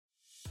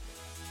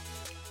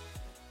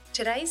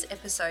Today's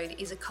episode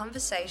is a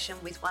conversation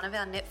with one of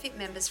our NetFit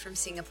members from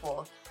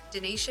Singapore,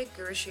 Dhaniesha.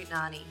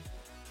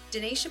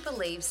 Dhaniesha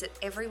believes that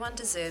everyone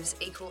deserves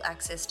equal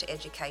access to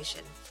education,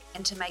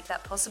 and to make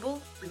that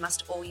possible, we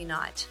must all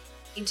unite.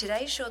 In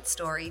today's short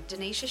story,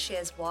 Dhaniesha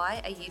shares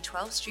why a Year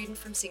 12 student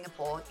from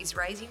Singapore is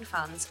raising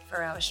funds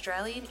for our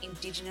Australian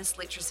Indigenous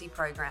Literacy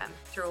program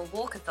through a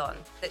walkathon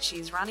that she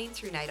is running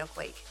through Naidoc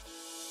Week.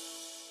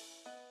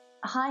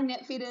 Hi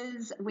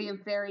NetFitters, we are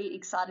very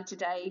excited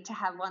today to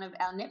have one of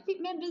our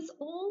NetFit members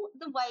all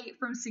the way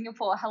from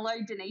Singapore. Hello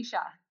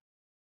Dhaniesha.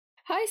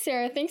 Hi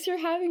Sarah, thanks for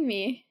having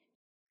me.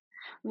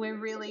 We're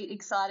really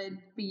excited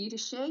for you to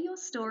share your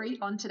story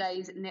on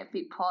today's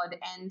NetFit pod,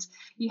 and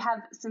you have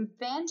some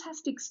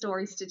fantastic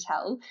stories to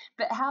tell,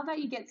 but how about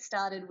you get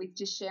started with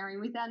just sharing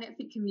with our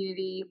NetFit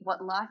community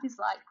what life is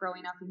like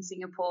growing up in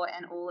Singapore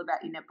and all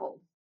about your netball.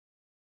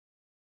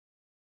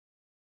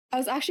 I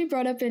was actually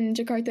brought up in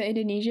Jakarta,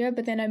 Indonesia,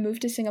 but then I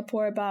moved to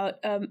Singapore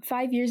about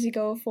 5 years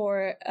ago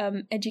for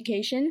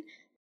education.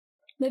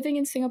 Living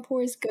in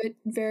Singapore is good,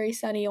 very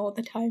sunny all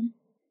the time.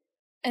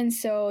 And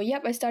so,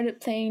 I started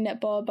playing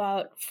netball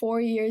about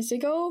 4 years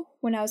ago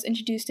when I was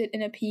introduced to it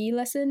in a PE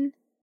lesson.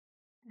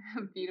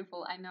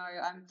 Beautiful. I know.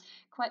 I'm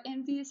quite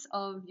envious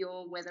of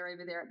your weather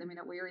over there at the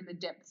minute. We're in the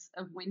depths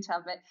of winter,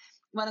 but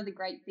one of the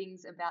great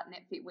things about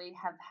NetFit, we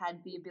have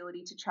had the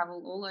ability to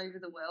travel all over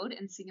the world,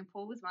 and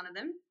Singapore was one of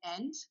them,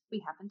 and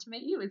we happened to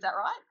meet you. Is that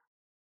right?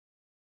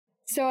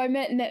 So I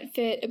met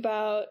NetFit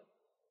about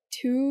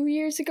 2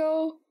 years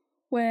ago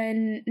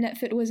when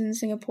NetFit was in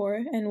Singapore,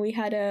 and we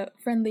had a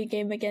friendly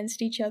game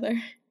against each other.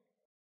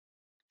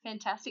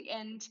 Fantastic.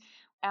 And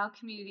our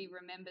community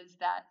remembers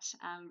that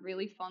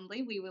really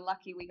fondly. We were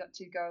lucky we got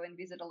to go and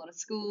visit a lot of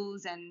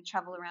schools and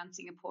travel around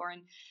Singapore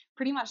and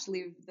pretty much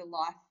live the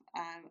life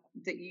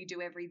that you do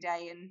every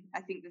day. And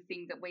I think the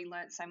thing that we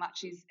learnt so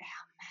much is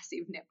how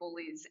massive netball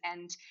is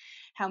and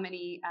how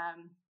many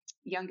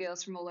young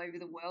girls from all over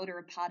the world are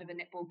a part of a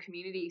netball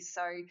community.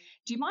 So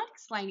do you mind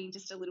explaining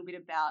just a little bit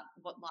about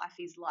what life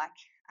is like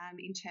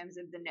in terms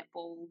of the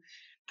netball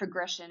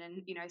progression?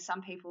 And,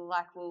 some people are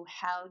like, well,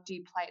 how do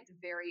you play at the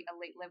very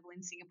elite level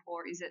in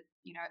Singapore? Is it,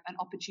 an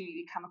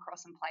opportunity to come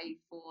across and play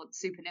for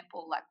super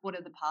netball? Like, what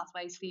are the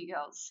pathways for you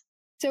girls?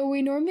 So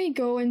we normally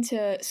go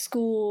into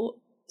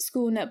school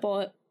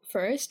netball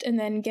first, and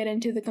then get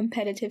into the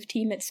competitive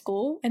team at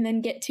school, and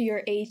then get to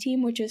your A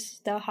team, which is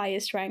the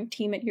highest ranked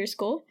team at your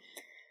school.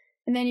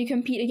 And then you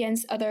compete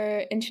against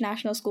other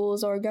international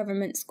schools or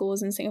government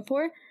schools in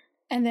Singapore.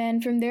 And then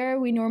from there,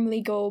 we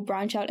normally go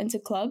branch out into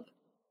club.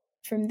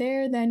 From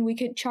there, then we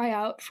could try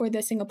out for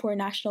the Singapore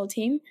national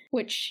team,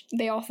 which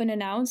they often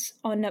announce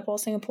on Netball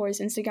Singapore's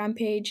Instagram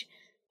page.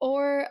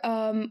 Or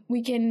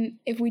we can,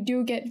 if we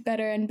do get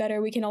better and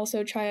better, we can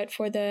also try out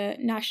for the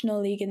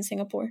National League in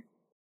Singapore.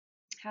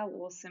 How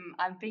awesome.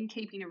 I've been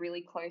keeping a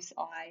really close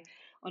eye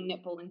on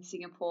netball in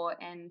Singapore,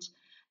 and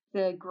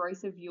the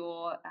growth of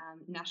your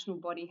national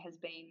body has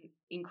been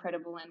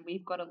incredible, and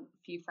we've got a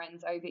few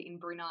friends over in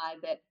Brunei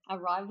that are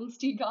rivals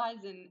to you guys,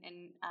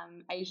 and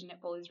Asian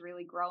netball is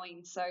really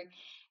growing. So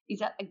is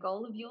that a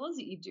goal of yours,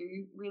 that you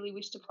do really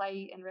wish to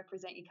play and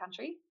represent your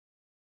country?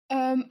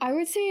 I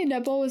would say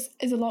netball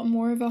is a lot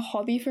more of a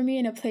hobby for me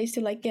and a place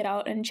to get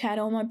out and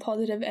channel my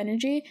positive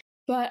energy,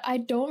 but I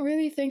don't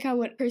really think I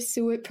would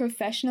pursue it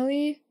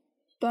professionally,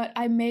 but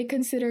I may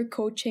consider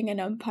coaching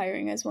and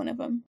umpiring as one of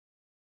them.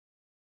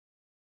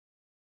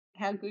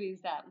 How good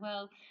is that?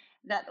 Well,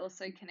 that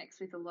also connects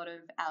with a lot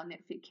of our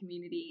NetFit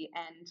community,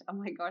 and oh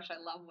my gosh, I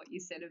love what you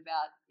said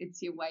about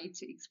it's your way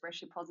to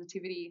express your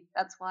positivity.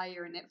 That's why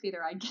you're a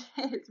NetFitter, I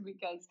guess,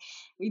 because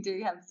we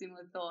do have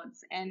similar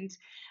thoughts. And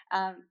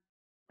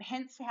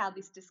hence how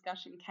this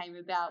discussion came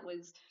about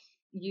was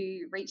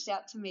you reached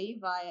out to me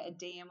via a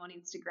DM on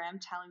Instagram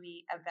telling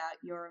me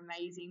about your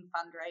amazing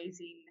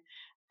fundraising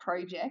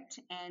project,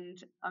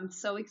 and I'm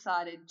so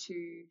excited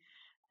to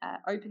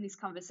open this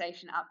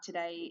conversation up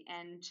today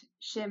and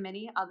share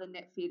many other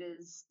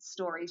NetFitters'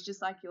 stories,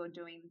 just like you're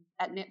doing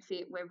at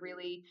NetFit. We're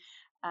really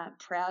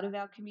proud of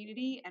our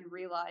community and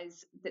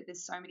realise that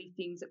there's so many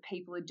things that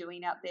people are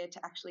doing out there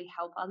to actually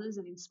help others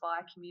and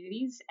inspire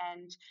communities.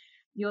 And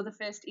you're the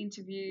first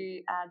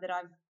interview that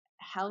I've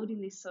held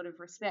in this sort of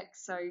respect.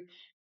 So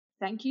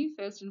thank you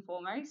first and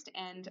foremost,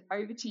 and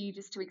over to you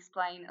just to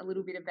explain a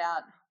little bit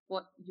about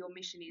what your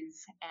mission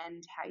is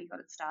and how you got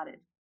it started.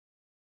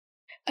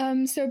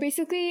 So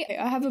basically,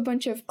 I have a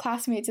bunch of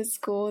classmates at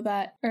school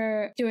that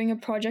are doing a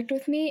project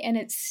with me, and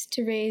it's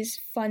to raise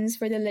funds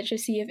for the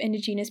literacy of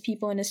Indigenous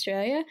people in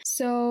Australia.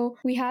 So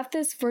we have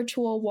this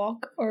virtual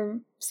walk or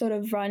sort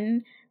of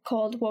run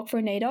called Walk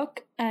For Naidoc,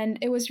 and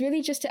it was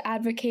really just to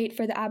advocate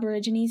for the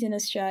Aborigines in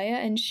Australia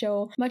and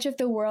show much of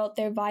the world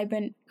their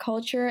vibrant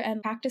culture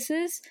and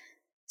practices.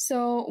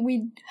 So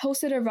we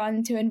hosted a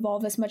run to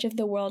involve as much of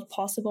the world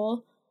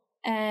possible,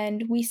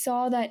 and we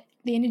saw that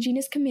the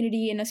Indigenous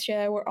community in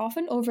Australia were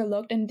often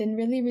overlooked and didn't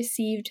really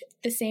receive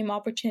the same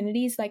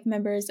opportunities like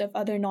members of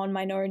other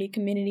non-minority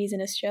communities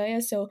in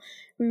Australia. So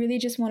we really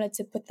just wanted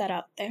to put that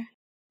out there.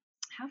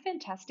 How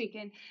fantastic.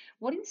 And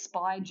what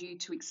inspired you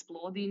to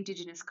explore the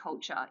Indigenous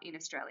culture in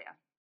Australia?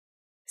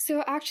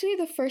 So actually,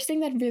 the first thing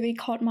that really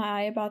caught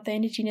my eye about the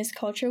Indigenous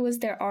culture was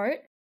their art.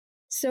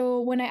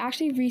 So when I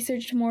actually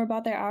researched more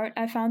about their art,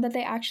 I found that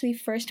they actually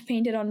first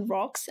painted on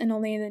rocks, and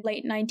only in the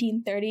late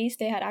 1930s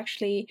they had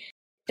actually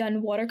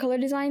done watercolor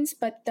designs.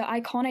 But the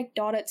iconic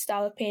dotted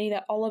style of painting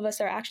that all of us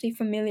are actually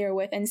familiar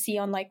with and see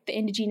on like the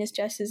Indigenous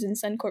Justice and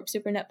Suncorp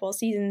Super Netball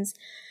seasons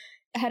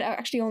had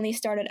actually only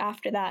started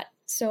after that.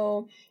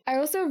 So I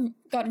also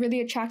got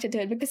really attracted to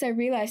it because I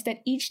realized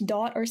that each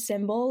dot or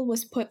symbol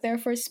was put there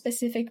for a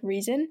specific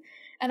reason.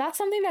 And that's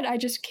something that I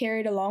just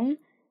carried along.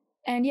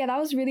 And yeah, that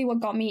was really what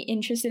got me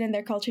interested in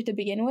their culture to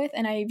begin with.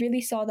 And I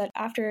really saw that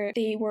after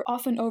they were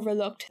often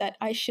overlooked, that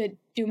I should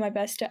do my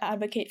best to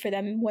advocate for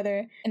them,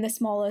 whether in the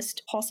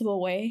smallest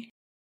possible way.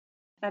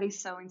 That is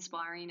so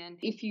inspiring. And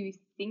if you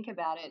think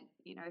about it,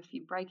 if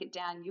you break it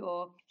down,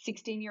 you're a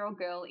 16-year-old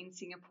girl in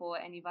Singapore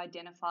and you've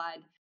identified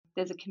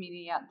there's a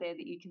community out there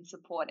that you can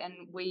support. And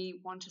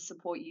we want to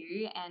support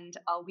you. And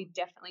I'll be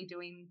definitely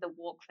doing the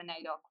Walk for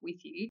Naidoc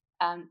with you.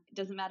 It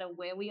doesn't matter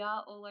where we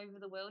are all over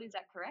the world. Is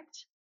that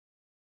correct?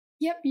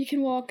 Yep, you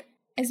can walk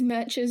as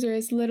much as or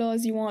as little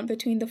as you want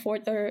between the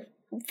 4th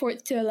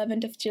to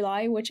 11th of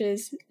July, which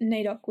is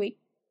Naidoc week.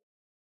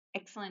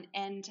 Excellent.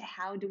 And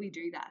how do we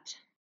do that?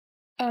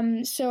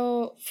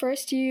 So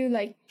first you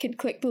could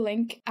click the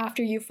link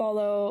after you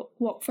follow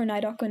Walk for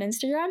Naidoc on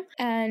Instagram,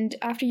 and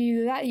after you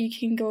do that, you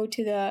can go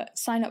to the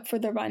sign up for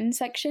the run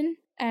section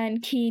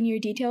and key in your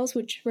details,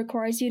 which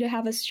requires you to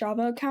have a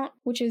Strava account,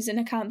 which is an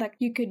account that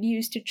you could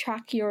use to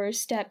track your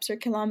steps or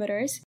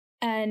kilometers.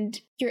 And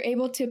you're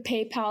able to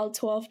PayPal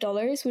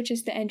 $12, which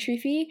is the entry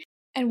fee,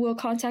 and we'll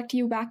contact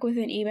you back with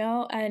an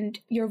email and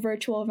your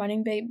virtual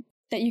running babe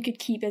that you could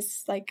keep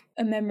as like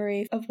a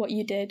memory of what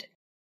you did.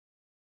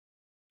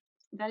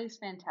 That is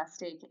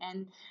fantastic.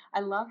 And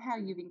I love how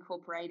you've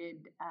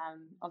incorporated,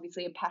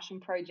 obviously, a passion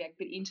project,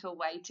 but into a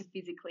way to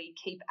physically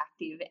keep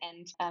active.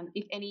 And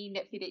if any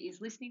NetFitter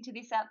is listening to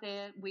this out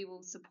there, we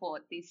will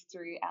support this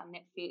through our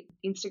NetFit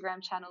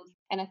Instagram channels.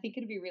 And I think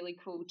it'd be really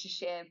cool to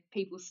share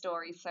people's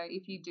stories. So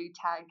if you do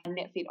tag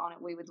NetFit on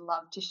it, we would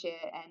love to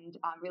share and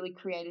really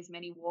create as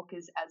many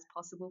walkers as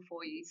possible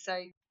for you.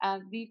 So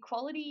the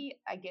equality,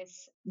 I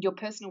guess, your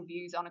personal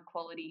views on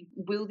equality,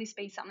 will this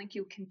be something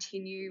you'll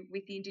continue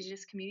with the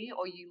Indigenous community,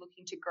 or are you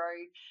looking to grow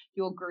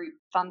your group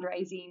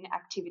fundraising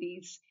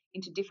activities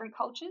into different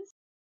cultures?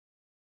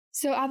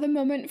 So at the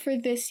moment for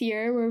this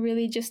year, we're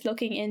really just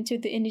looking into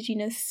the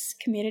Indigenous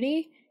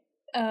community.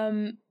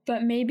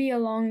 But maybe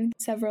along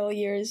several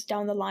years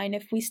down the line,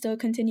 if we still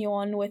continue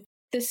on with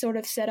this sort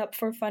of setup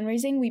for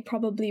fundraising, we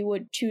probably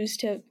would choose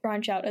to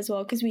branch out as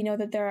well, because we know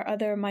that there are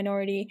other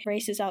minority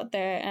races out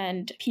there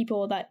and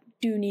people that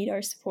do need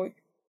our support.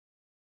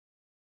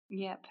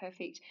 Yeah,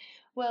 perfect.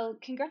 Well,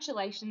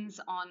 congratulations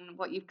on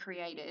what you've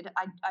created.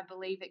 I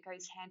believe it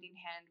goes hand in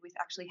hand with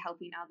actually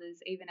helping others,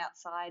 even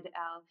outside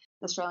our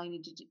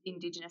Australian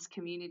Indigenous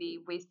community,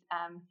 with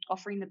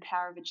offering the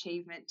power of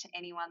achievement to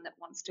anyone that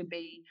wants to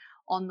be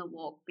on the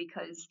walk,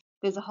 because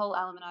there's a whole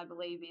element, I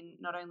believe, in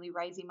not only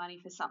raising money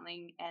for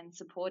something and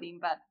supporting,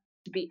 but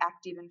to be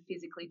active and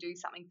physically do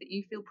something that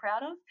you feel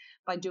proud of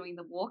by doing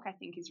the walk, I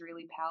think is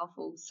really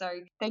powerful. So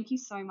thank you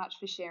so much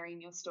for sharing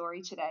your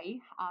story today.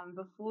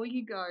 Before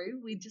you go,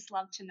 we'd just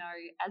love to know,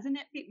 as a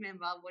NetFit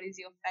member, what is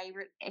your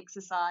favourite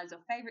exercise or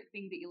favourite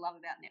thing that you love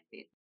about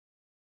NetFit?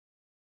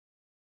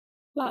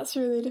 That's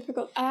really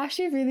difficult. I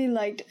actually really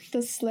liked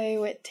the sleigh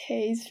with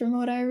Taze from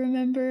what I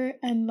remember.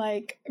 And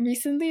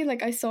recently,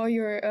 I saw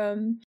your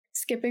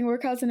skipping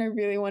workouts and I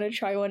really want to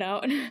try one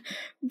out.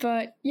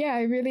 But yeah,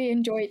 I really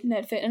enjoyed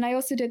NetFit. And I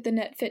also did the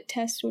NetFit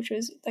test, which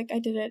was I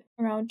did it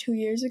around 2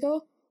 years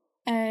ago.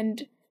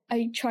 And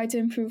I tried to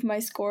improve my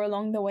score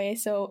along the way.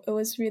 So it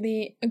was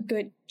really a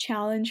good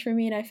challenge for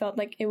me. And I felt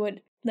like it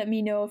would let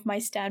me know of my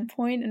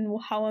standpoint and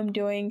how I'm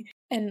doing,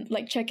 and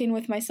check in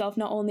with myself,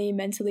 not only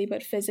mentally,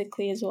 but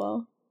physically as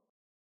well.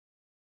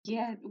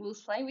 Yeah, well,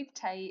 Slay with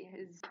Tay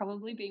has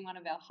probably been one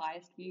of our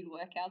highest viewed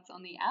workouts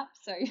on the app,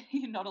 so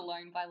you're not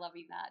alone by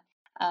loving that.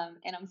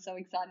 And I'm so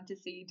excited to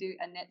see you do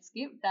a net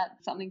skip.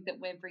 That's something that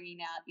we're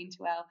bringing out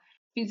into our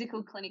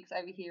physical clinics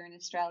over here in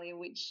Australia,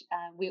 which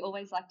we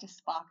always like to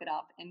spark it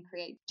up and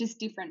create just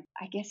different,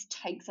 I guess,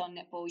 takes on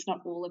netball. It's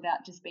not all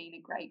about just being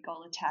a great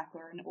goal attack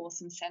or an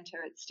awesome centre.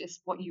 It's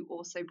just what you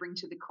also bring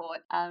to the court.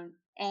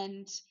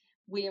 And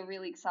we are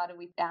really excited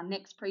with our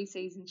next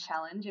preseason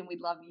challenge, and we'd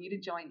love you to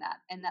join that.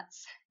 And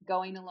that's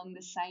going along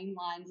the same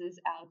lines as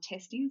our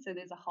testing. So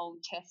there's a whole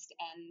test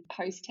and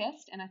post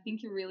test, and I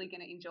think you're really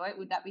going to enjoy it.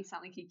 Would that be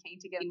something you're keen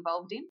to get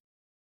involved in?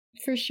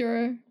 For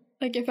sure.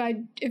 If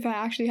I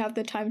actually have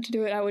the time to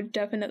do it, I would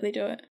definitely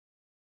do it.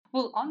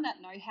 Well, on that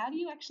note, how do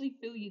you actually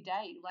fill your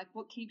day?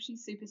 What keeps you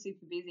super,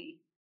 super busy?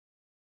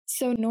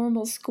 So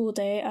normal school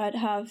day, I'd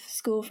have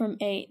school from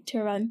 8 to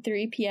around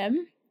 3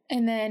 p.m.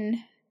 And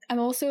then I'm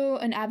also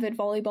an avid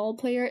volleyball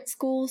player at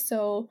school,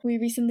 so we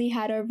recently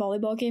had our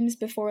volleyball games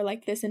before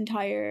this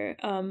entire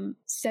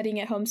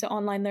studying at home, so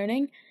online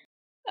learning.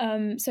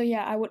 So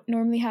yeah, I would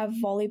normally have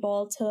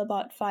volleyball till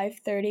about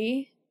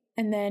 5:30,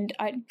 and then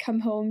I'd come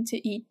home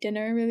to eat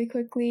dinner really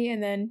quickly,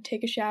 and then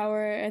take a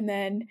shower, and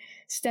then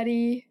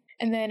study,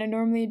 and then I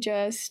normally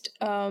just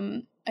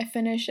I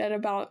finish at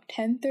about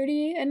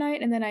 10:30 at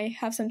night, and then I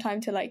have some time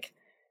to like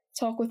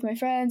talk with my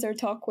friends or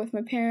talk with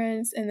my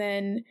parents, and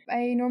then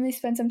I normally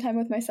spend some time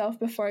with myself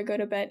before I go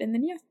to bed, and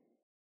then yeah.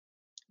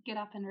 Get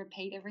up and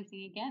repeat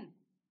everything again.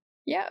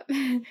 Yeah.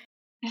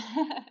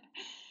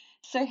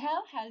 So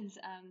how has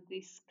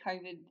this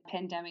COVID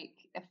pandemic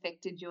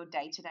affected your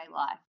day-to-day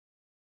life?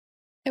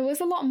 It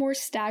was a lot more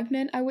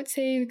stagnant, I would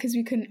say, because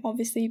we couldn't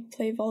obviously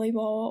play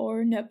volleyball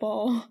or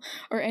netball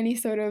or any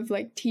sort of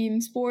like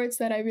team sports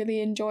that I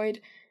really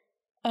enjoyed.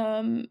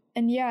 And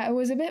yeah, it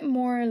was a bit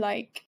more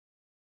like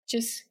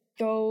just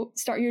go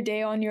start your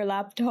day on your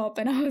laptop,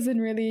 and I wasn't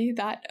really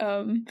that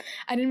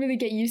I didn't really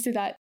get used to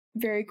that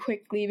very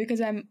quickly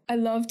because I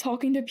love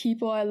talking to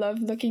people, I love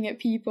looking at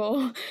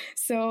people.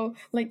 So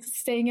like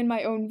staying in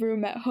my own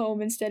room at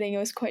home and studying, it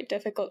was quite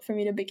difficult for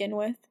me to begin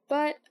with,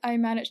 but I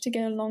managed to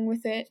get along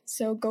with it.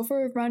 So go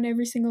for a run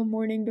every single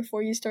morning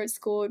before you start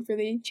school would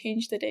really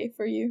change the day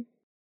for you.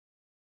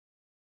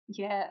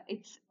 Yeah,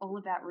 it's all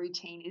about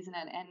routine, isn't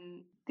it?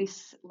 And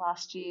this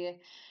last year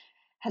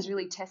has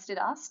really tested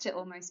us to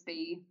almost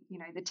be,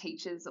 the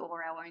teachers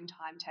or our own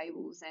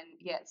timetables. And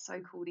yeah, it's so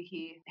cool to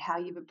hear how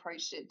you've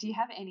approached it. Do you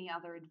have any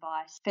other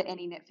advice for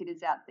any net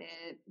fitters out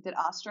there that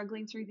are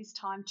struggling through this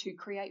time to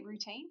create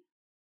routine?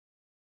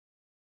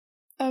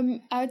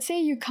 I would say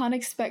you can't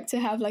expect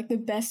to have like the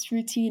best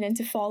routine and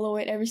to follow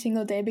it every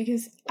single day,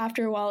 because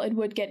after a while it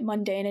would get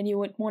mundane and you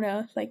would want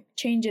to like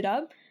change it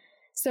up.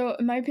 So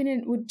in my opinion,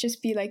 it would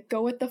just be like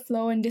go with the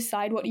flow and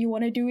decide what you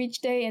want to do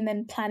each day and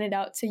then plan it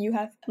out so you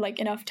have like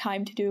enough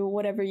time to do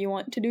whatever you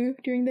want to do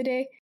during the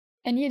day.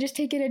 And yeah, just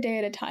take it a day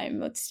at a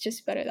time. It's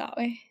just better that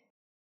way.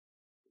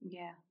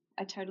 Yeah,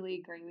 I totally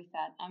agree with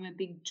that. I'm a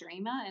big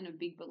dreamer and a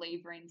big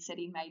believer in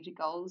setting major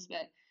goals,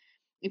 but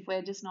if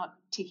we're just not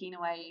ticking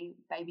away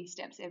baby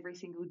steps every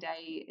single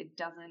day, it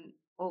doesn't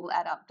all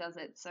add up, does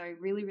it? So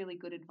really, really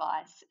good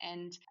advice.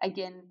 And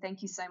again,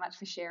 thank you so much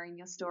for sharing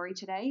your story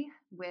today.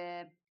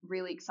 We're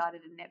really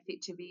excited at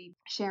NetFit to be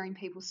sharing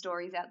people's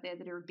stories out there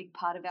that are a big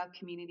part of our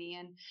community.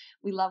 And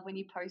we love when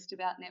you post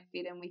about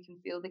NetFit and we can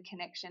feel the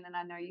connection. And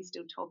I know you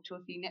still talk to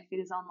a few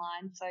NetFitters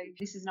online. So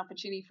this is an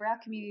opportunity for our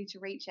community to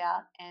reach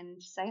out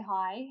and say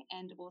hi,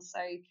 and also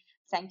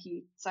thank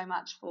you so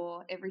much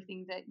for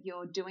everything that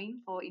you're doing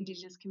for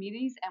Indigenous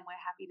communities, and we're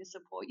happy to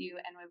support you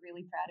and we're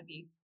really proud of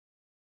you.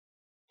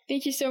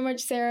 Thank you so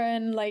much, Sarah.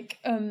 And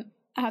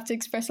I have to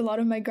express a lot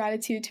of my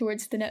gratitude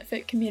towards the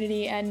NetFit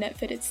community and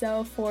NetFit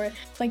itself for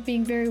like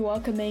being very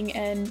welcoming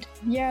and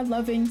yeah,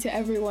 loving to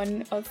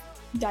everyone of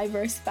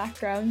diverse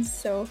backgrounds.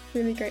 So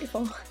really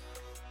grateful.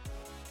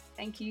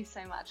 Thank you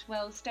so much.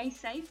 Well, stay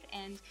safe,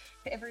 and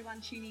for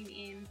everyone tuning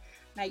in,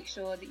 make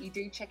sure that you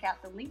do check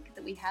out the link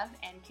that we have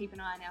and keep an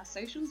eye on our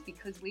socials,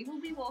 because we will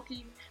be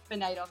walking for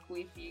Naidoc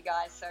with you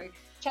guys. So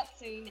chat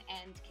soon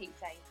and keep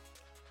safe.